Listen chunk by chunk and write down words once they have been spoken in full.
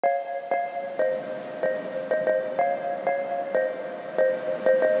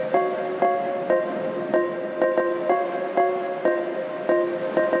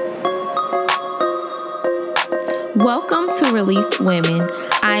Welcome to Released Women.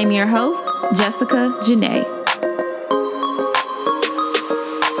 I am your host, Jessica Janae.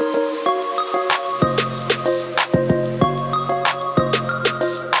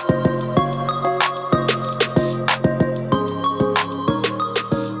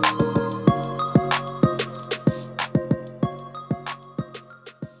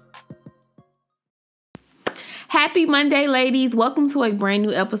 Happy Monday, ladies. Welcome to a brand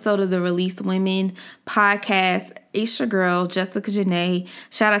new episode of the Released Women podcast. It's your girl, Jessica Janae.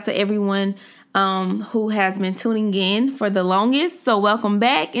 Shout out to everyone who has been tuning in for the longest. So welcome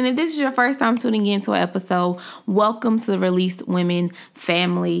back. And if this is your first time tuning in to an episode, welcome to the Released Women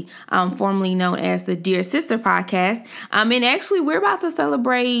family, formerly known as the Dear Sister podcast. And actually, we're about to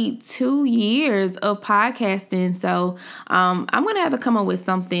celebrate 2 years of podcasting. So I'm going to have to come up with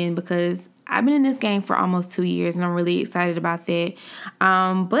something because I've been in this game for almost 2 years and I'm really excited about that.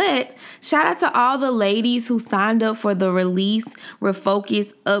 But shout out to all the ladies who signed up for the Release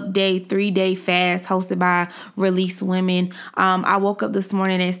Refocus Update 3-day fast hosted by Released Women. I woke up this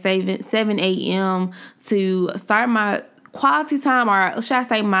morning at 7 a.m. to start my quality time, or should I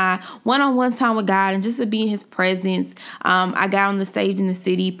say my one-on-one time with God, and just to be in his presence. I got on the Saved in the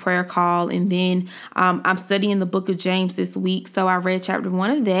City prayer call, and then I'm studying the book of James this week, so I read chapter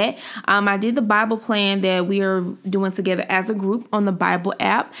 1 of that. I did the Bible plan that we are doing together as a group on the Bible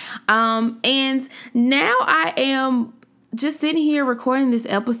app, and now I am just sitting here recording this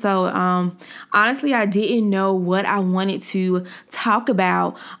episode. Honestly, I didn't know what I wanted to talk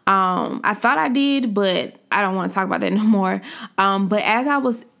about. I thought I did, but I don't want to talk about that no more. But as I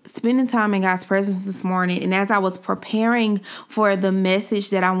was spending time in God's presence this morning, and as I was preparing for the message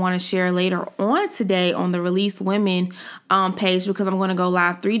that I want to share later on today on the Released Women page, because I'm going to go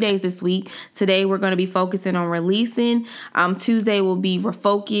live 3 days this week. Today, we're going to be focusing on releasing. Tuesday will be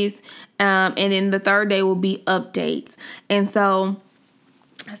refocus. And then the third day will be updates. And so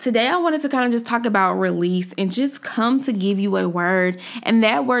today I wanted to kind of just talk about release and just come to give you a word. And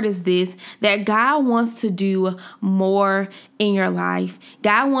that word is this, that God wants to do more in your life.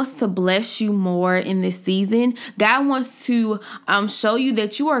 God wants to bless you more in this season. God wants to show you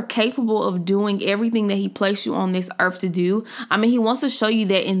that you are capable of doing everything that he placed you on this earth to do. He wants to show you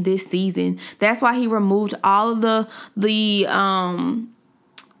that in this season. That's why he removed all of the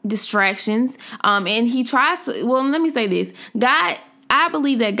distractions. And he tries to, well, let me say this. I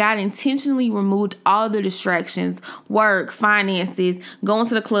believe that God intentionally removed all the distractions, work, finances, going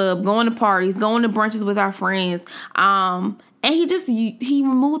to the club, going to parties, going to brunches with our friends. And he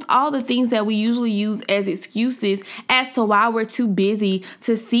removed all the things that we usually use as excuses as to why we're too busy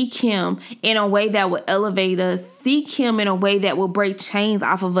to seek him in a way that will elevate us, seek him in a way that will break chains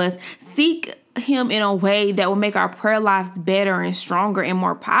off of us, seek him in a way that will make our prayer lives better and stronger and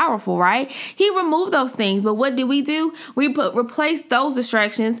more powerful, right? He removed those things, but what did we do? We replaced those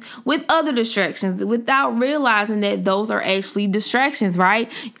distractions with other distractions without realizing that those are actually distractions,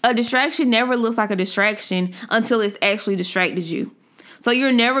 right? A distraction never looks like a distraction until it's actually distracted you. So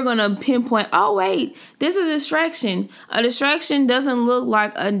you're never going to pinpoint, oh, wait, this is a distraction. A distraction doesn't look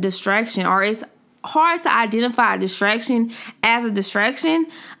like a distraction, or it's hard to identify a distraction as a distraction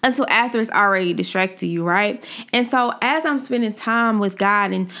until after it's already distracted you, right? And so as I'm spending time with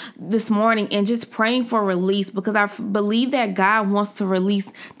God and this morning and just praying for release, because I believe that God wants to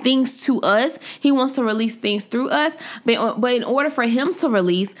release things to us. He wants to release things through us. But in order for him to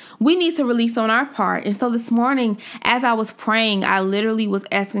release, we need to release on our part. And so this morning, as I was praying, I literally was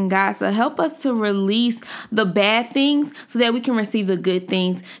asking God to help us to release the bad things so that we can receive the good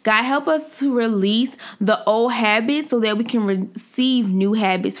things. God, help us to release the old habits so that we can receive new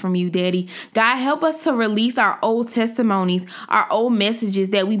habits from you, Daddy. God, help us to release our old testimonies, our old messages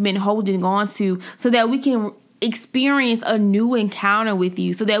that we've been holding on to so that we can experience a new encounter with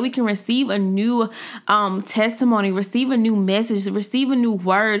you, so that we can receive a new testimony, receive a new message, receive a new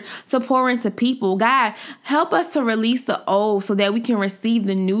word to pour into people. God, help us to release the old so that we can receive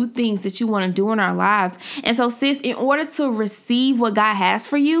the new things that you want to do in our lives. And so, sis, in order to receive what God has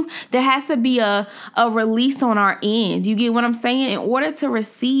for you, there has to be a release on our end. You get what I'm saying? In order to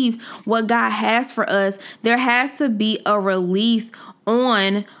receive what God has for us, there has to be a release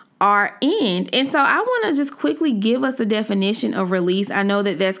on our end. And so I want to just quickly give us a definition of release. I know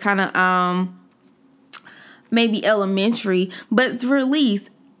that that's kind of maybe elementary, but it's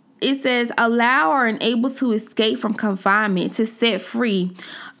release. It says allow or enable to escape from confinement, to set free.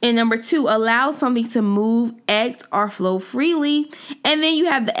 And number 2, allow something to move, act, or flow freely. And then you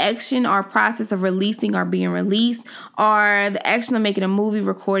have the action or process of releasing or being released, or the action of making a movie,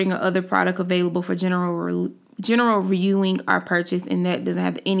 recording, or other product available for general general reviewing our purchase, and that doesn't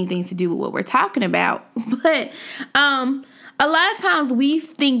have anything to do with what we're talking about. But a lot of times we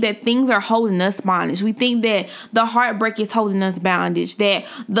think that things are holding us bondage. We think that the heartbreak is holding us bondage, that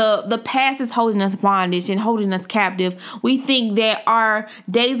the past is holding us bondage and holding us captive. We think that our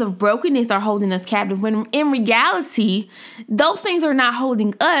days of brokenness are holding us captive, when in reality, those things are not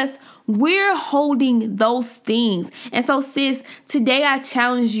holding us. We're holding those things. And so, sis, today I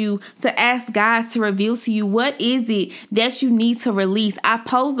challenge you to ask God to reveal to you, what is it that you need to release? I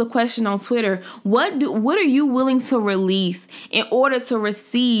posed a question on Twitter. What are you willing to release in order to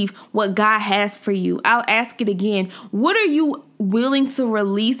receive what God has for you? I'll ask it again. What are you willing to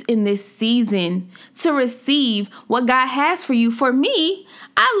release in this season to receive what God has for you? For me,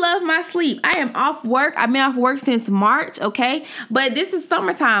 I love my sleep. I am off work. I've been off work since March, okay? But this is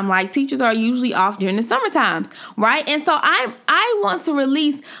summertime. Like, teachers are usually off during the summer times, right? And so I want to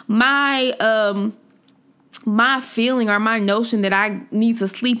release my my feeling or my notion that I need to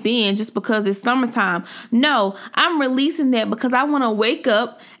sleep in just because it's summertime. No, I'm releasing that because I want to wake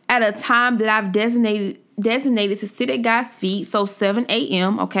up at a time that I've designated to sit at God's feet. So 7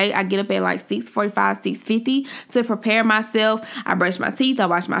 a.m. Okay. I get up at like 6:45, 6:50 to prepare myself. I brush my teeth. I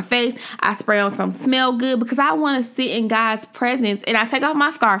wash my face. I spray on some smell good because I want to sit in God's presence. And I take off my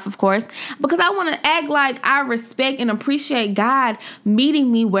scarf, of course, because I want to act like I respect and appreciate God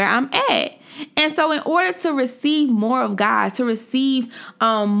meeting me where I'm at. And so in order to receive more of God, to receive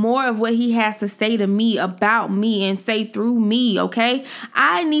more of what he has to say to me about me and say through me, okay,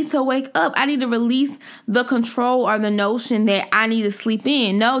 I need to wake up. I need to release the control or the notion that I need to sleep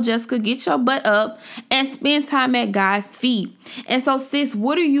in. No, Jessica, get your butt up and spend time at God's feet. And so, sis,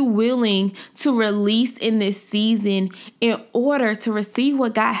 what are you willing to release in this season in order to receive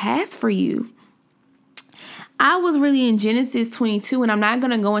what God has for you? I was really in Genesis 22, and I'm not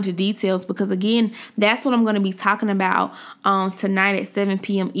going to go into details because, again, that's what I'm going to be talking about tonight at 7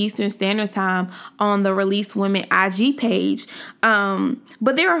 p.m. Eastern Standard Time on the Release Women IG page.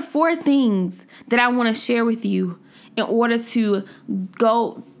 But there are 4 things that I want to share with you in order for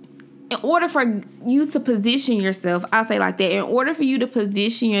you to position yourself, I'll say like that, in order for you to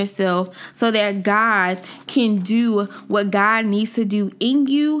position yourself so that God can do what God needs to do in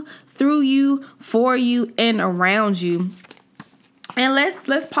you, through you, for you, and around you. And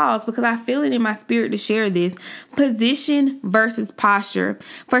let's pause because I feel it in my spirit to share this. Position versus posture.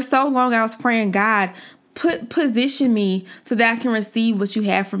 For so long I was praying, God, position me so that I can receive what you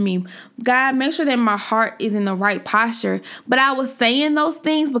have for me. God, make sure that my heart is in the right posture. But I was saying those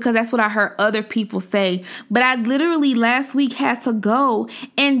things because that's what I heard other people say. But I literally last week had to go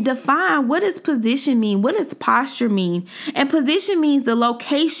and define, what does position mean? What does posture mean? And position means the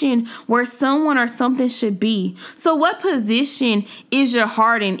location where someone or something should be. So what position is your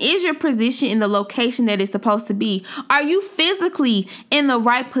heart in? Is your position in the location that it's supposed to be? Are you physically in the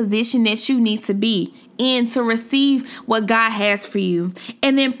right position that you need to be in to receive what God has for you?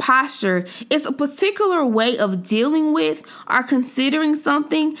 And then posture is a particular way of dealing with or considering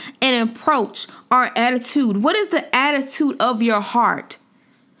something, an approach or attitude. What is the attitude of your heart?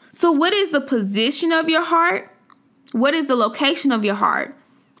 So what is the position of your heart? What is the location of your heart?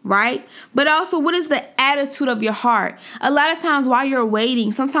 Right? But also, what is the attitude of your heart? A lot of times while you're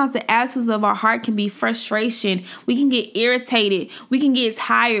waiting, sometimes the attitudes of our heart can be frustration. We can get irritated. We can get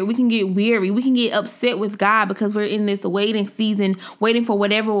tired. We can get weary. We can get upset with God because we're in this waiting season, waiting for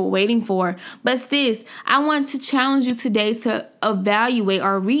whatever we're waiting for. But sis, I want to challenge you today to evaluate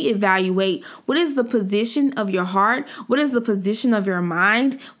or reevaluate, what is the position of your heart? What is the position of your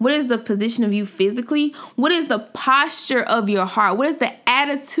mind? What is the position of you physically? What is the posture of your heart? What is the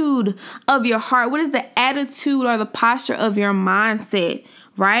attitude of your heart? What is the attitude or the posture of your mindset,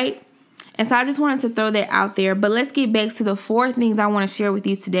 right? And so I just wanted to throw that out there. But let's get back to the 4 things I want to share with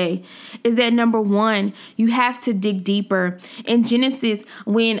you today. Is that number 1, you have to dig deeper. In Genesis,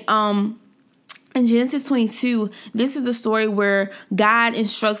 in Genesis 22, this is a story where God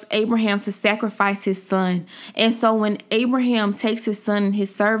instructs Abraham to sacrifice his son. And so when Abraham takes his son and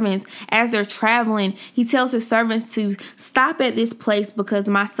his servants, as they're traveling, he tells his servants to stop at this place because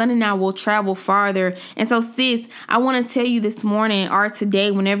my son and I will travel farther. And so, sis, I want to tell you this morning or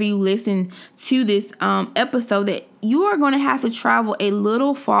today, whenever you listen to this episode, that you are going to have to travel a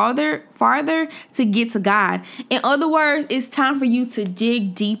little farther to get to God. In other words, it's time for you to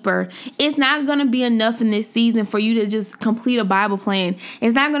dig deeper. It's not going to be enough in this season for you to just complete a Bible plan.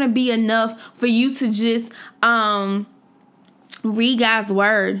 It's not going to be enough for you to just read God's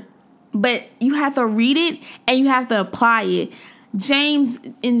word. But you have to read it and you have to apply it.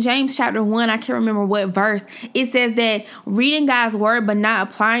 In James chapter 1, I can't remember what verse, it says that reading God's word but not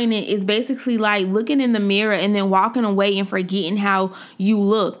applying it is basically like looking in the mirror and then walking away and forgetting how you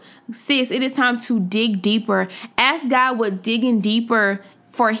look. Sis, it is time to dig deeper. Ask God what digging deeper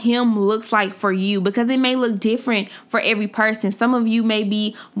for him looks like for you, because it may look different for every person. Some of you may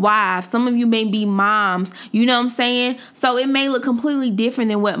be wives, some of you may be moms, you know what I'm saying? So it may look completely different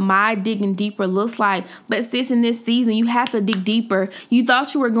than what my digging deeper looks like. But sis, in this season, you have to dig deeper. You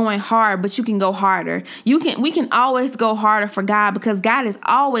thought you were going hard, but you can go harder. We can always go harder for God, because God is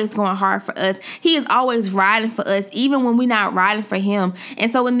always going hard for us. He is always riding for us, even when we're not riding for him. And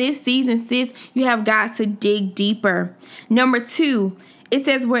so in this season, sis, you have got to dig deeper. Number 2, it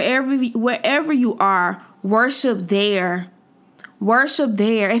says wherever you are, worship there. Worship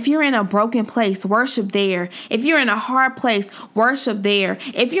there. If you're in a broken place, worship there. If you're in a hard place, worship there.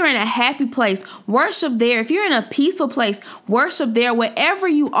 If you're in a happy place, worship there. If you're in a peaceful place, worship there. Wherever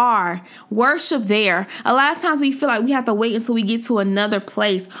you are, worship there. A lot of times we feel like we have to wait until we get to another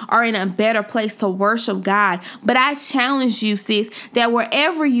place or in a better place to worship God. But I challenge you, sis, that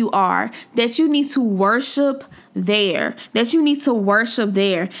wherever you are, that you need to worship there. That you need to worship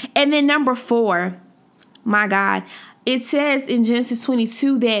there. And then number 4, my God, it says in Genesis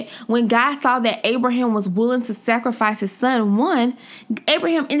 22 that when God saw that Abraham was willing to sacrifice his son,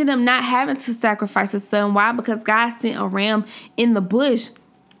 Abraham ended up not having to sacrifice his son. Why? Because God sent a ram in the bush.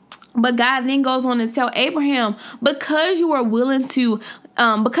 But God then goes on to tell Abraham, because you were willing to,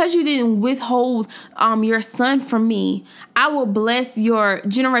 because you didn't withhold your son from me, I will bless your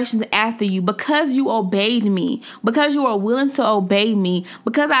generations after you, because you obeyed me, because you are willing to obey me,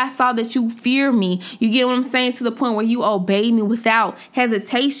 because I saw that you fear me. You get what I'm saying? To the point where you obeyed me without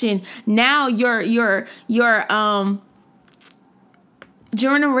hesitation. Now your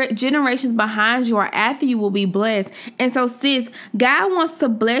generations behind you or after you will be blessed. And so, sis, God wants to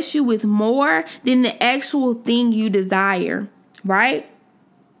bless you with more than the actual thing you desire, right?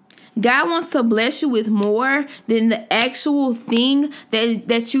 God wants to bless you with more than the actual thing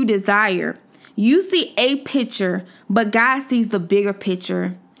that you desire. You see a picture, but God sees the bigger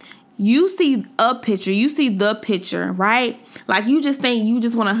picture. You see a picture. You see the picture, right? Like you just think you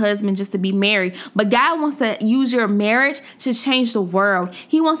just want a husband just to be married. But God wants to use your marriage to change the world.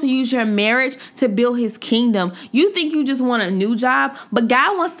 He wants to use your marriage to build his kingdom. You think you just want a new job, but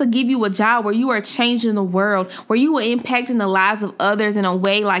God wants to give you a job where you are changing the world, where you are impacting the lives of others in a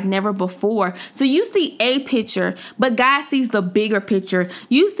way like never before. So you see a picture, but God sees the bigger picture.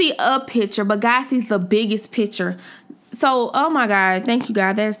 You see a picture, but God sees the biggest picture. So, oh my God, thank you,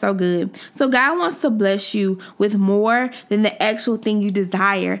 God. That's so good. So God wants to bless you with more than the actual thing you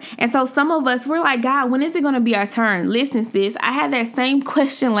desire. And so some of us, we're like, God, when is it going to be our turn? Listen, sis, I had that same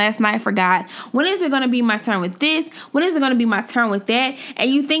question last night for God. When is it going to be my turn with this? When is it going to be my turn with that? And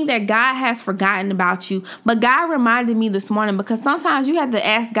you think that God has forgotten about you. But God reminded me this morning, because sometimes you have to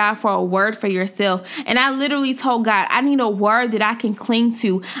ask God for a word for yourself. And I literally told God, I need a word that I can cling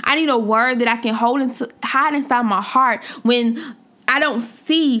to. I need a word that I can hide inside my heart when I don't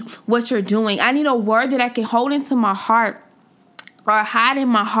see what you're doing. I need a word that I can hold into my heart or hide in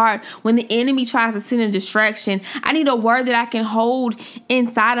my heart when the enemy tries to send a distraction. I need a word that I can hold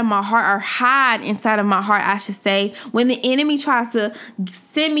inside of my heart, or hide inside of my heart, I should say, when the enemy tries to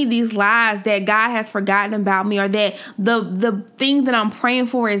send me these lies that God has forgotten about me, or that the thing that I'm praying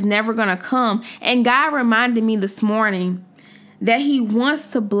for is never going to come. And God reminded me this morning that he wants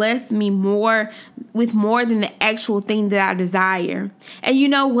to bless me with more than the actual thing that I desire. And you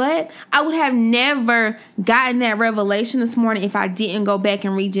know what? I would have never gotten that revelation this morning if I didn't go back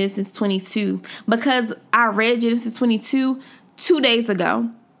and read Genesis 22, because I read Genesis 22 2 days ago.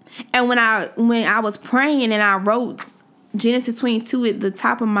 And when I was praying and I wrote Genesis 22 at the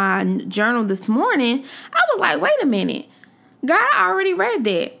top of my journal this morning, I was like, wait a minute. God, I already read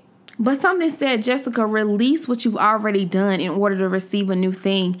that. But something said, Jessica, release what you've already done in order to receive a new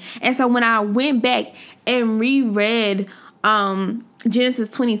thing. And so when I went back and reread Genesis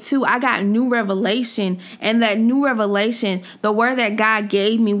 22, I got new revelation. And that new revelation, the word that God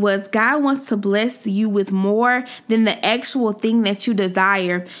gave me was, God wants to bless you with more than the actual thing that you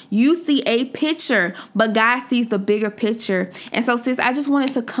desire. You see a picture, but God sees the bigger picture. And so, sis, I just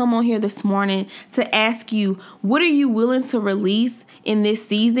wanted to come on here this morning to ask you, what are you willing to release in this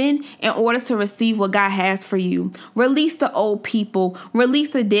season in order to receive what God has for you. Release the old people, release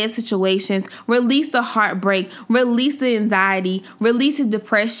the dead situations, release the heartbreak, release the anxiety, release the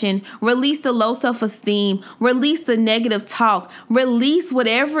depression, release the low self-esteem, release the negative talk, release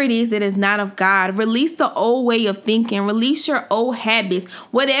whatever it is that is not of God, release the old way of thinking, release your old habits,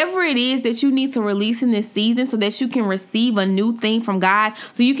 whatever it is that you need to release in this season so that you can receive a new thing from God,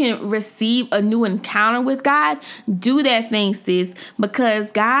 so you can receive a new encounter with God. Do that thing, sis,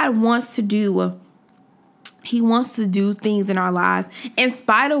 because God wants to do things in our lives in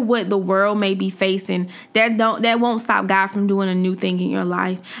spite of what the world may be facing. That won't stop God from doing a new thing in your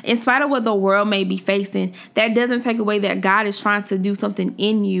life. In spite of what the world may be facing, that doesn't take away that God is trying to do something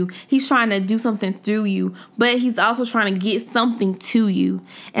in you. He's trying to do something through you, but he's also trying to get something to you.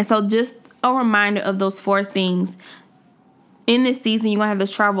 And so just a reminder of those 4 things. In this season, you're going to have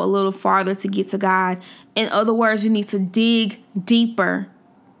to travel a little farther to get to God. In other words, you need to dig deeper.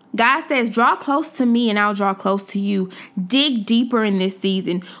 God says, draw close to me and I'll draw close to you. Dig deeper in this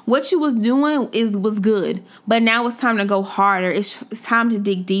season. What you was doing was good, but now it's time to go harder. It's time to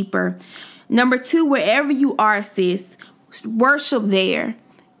dig deeper. Number 2, wherever you are, sis, worship there.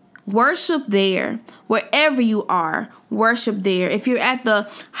 Worship there. Wherever you are, worship there. If you're at the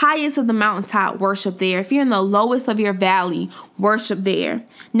highest of the mountaintop, worship there. If you're in the lowest of your valley, worship there.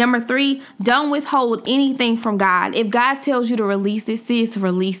 Number 3, don't withhold anything from God. If God tells you to release it, sis,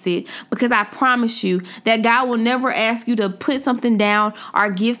 release it. Because I promise you that God will never ask you to put something down or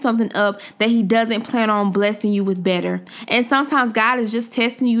give something up that he doesn't plan on blessing you with better. And sometimes God is just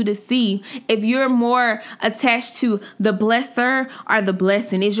testing you to see if you're more attached to the blesser or the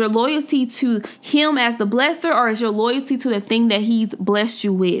blessing. Is your loyalty to him as the blesser, or is your loyalty to the thing that he's blessed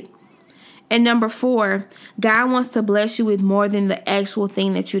you with? And number 4, God wants to bless you with more than the actual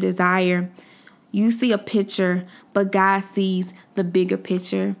thing that you desire. You see a picture, but God sees the bigger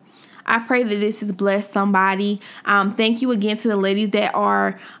picture. I pray that this has blessed somebody. Thank you again to the ladies that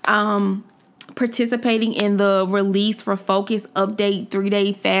are participating in the Release for Focus Update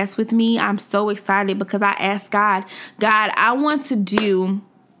 3-day fast with me. I'm so excited because I asked God, I want to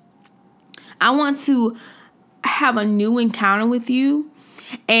have a new encounter with you,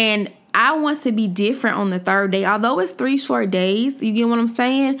 and I want to be different on the 3rd day. Although it's 3 short days, you get what I'm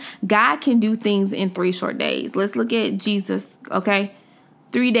saying? God can do things in 3 short days. Let's look at Jesus, okay?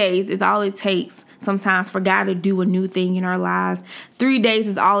 3 days is all it takes sometimes for God to do a new thing in our lives. 3 days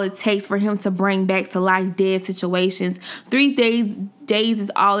is all it takes for him to bring back to life dead situations. 3 days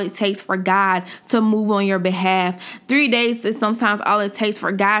is all it takes for God to move on your behalf. 3 days is sometimes all it takes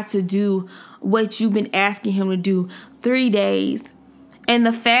for God to do what you've been asking him to do. 3 days. And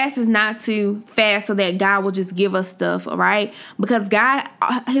the fast is not to fast so that God will just give us stuff, all right? Because God,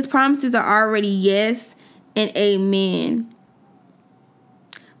 his promises are already yes and amen.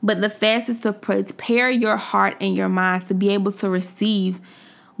 But the fast is to prepare your heart and your mind to be able to receive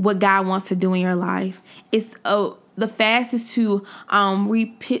what God wants to do in your life. The fast is to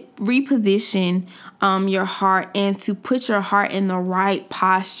reposition your heart and to put your heart in the right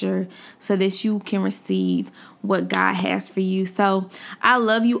posture so that you can receive what God has for you. So I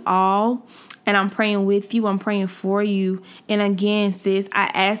love you all, and I'm praying with you. I'm praying for you. And again, sis, I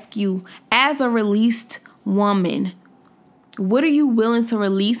ask you, as a released woman, what are you willing to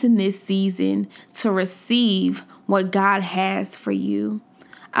release in this season to receive what God has for you?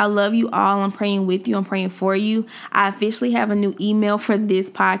 I love you all. I'm praying with you. I'm praying for you. I officially have a new email for this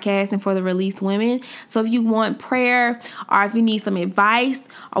podcast and for the Released Women. So if you want prayer, or if you need some advice,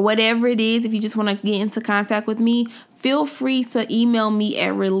 or whatever it is, if you just want to get into contact with me, feel free to email me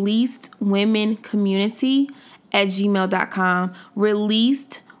at releasedwomencommunity@gmail.com.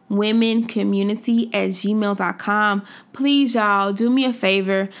 releasedwomencommunity@gmail.com. Please, y'all, do me a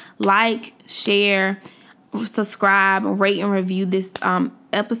favor. Like, share, subscribe, rate, and review this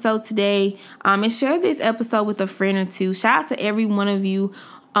episode today, and share this episode with a friend or two. Shout out to every one of you,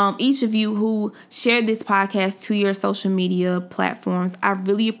 each of you who shared this podcast to your social media platforms. I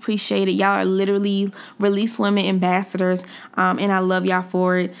really appreciate it. Y'all are literally Released Women ambassadors, and I love y'all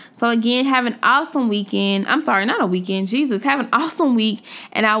for it. So again, have an awesome weekend. I'm sorry, not a weekend. Jesus, have an awesome week,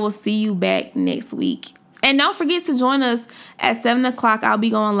 and I will see you back next week. And don't forget to join us at 7 o'clock. I'll be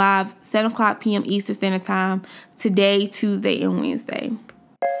going live 7 o'clock p.m. Eastern Standard Time today, Tuesday, and Wednesday.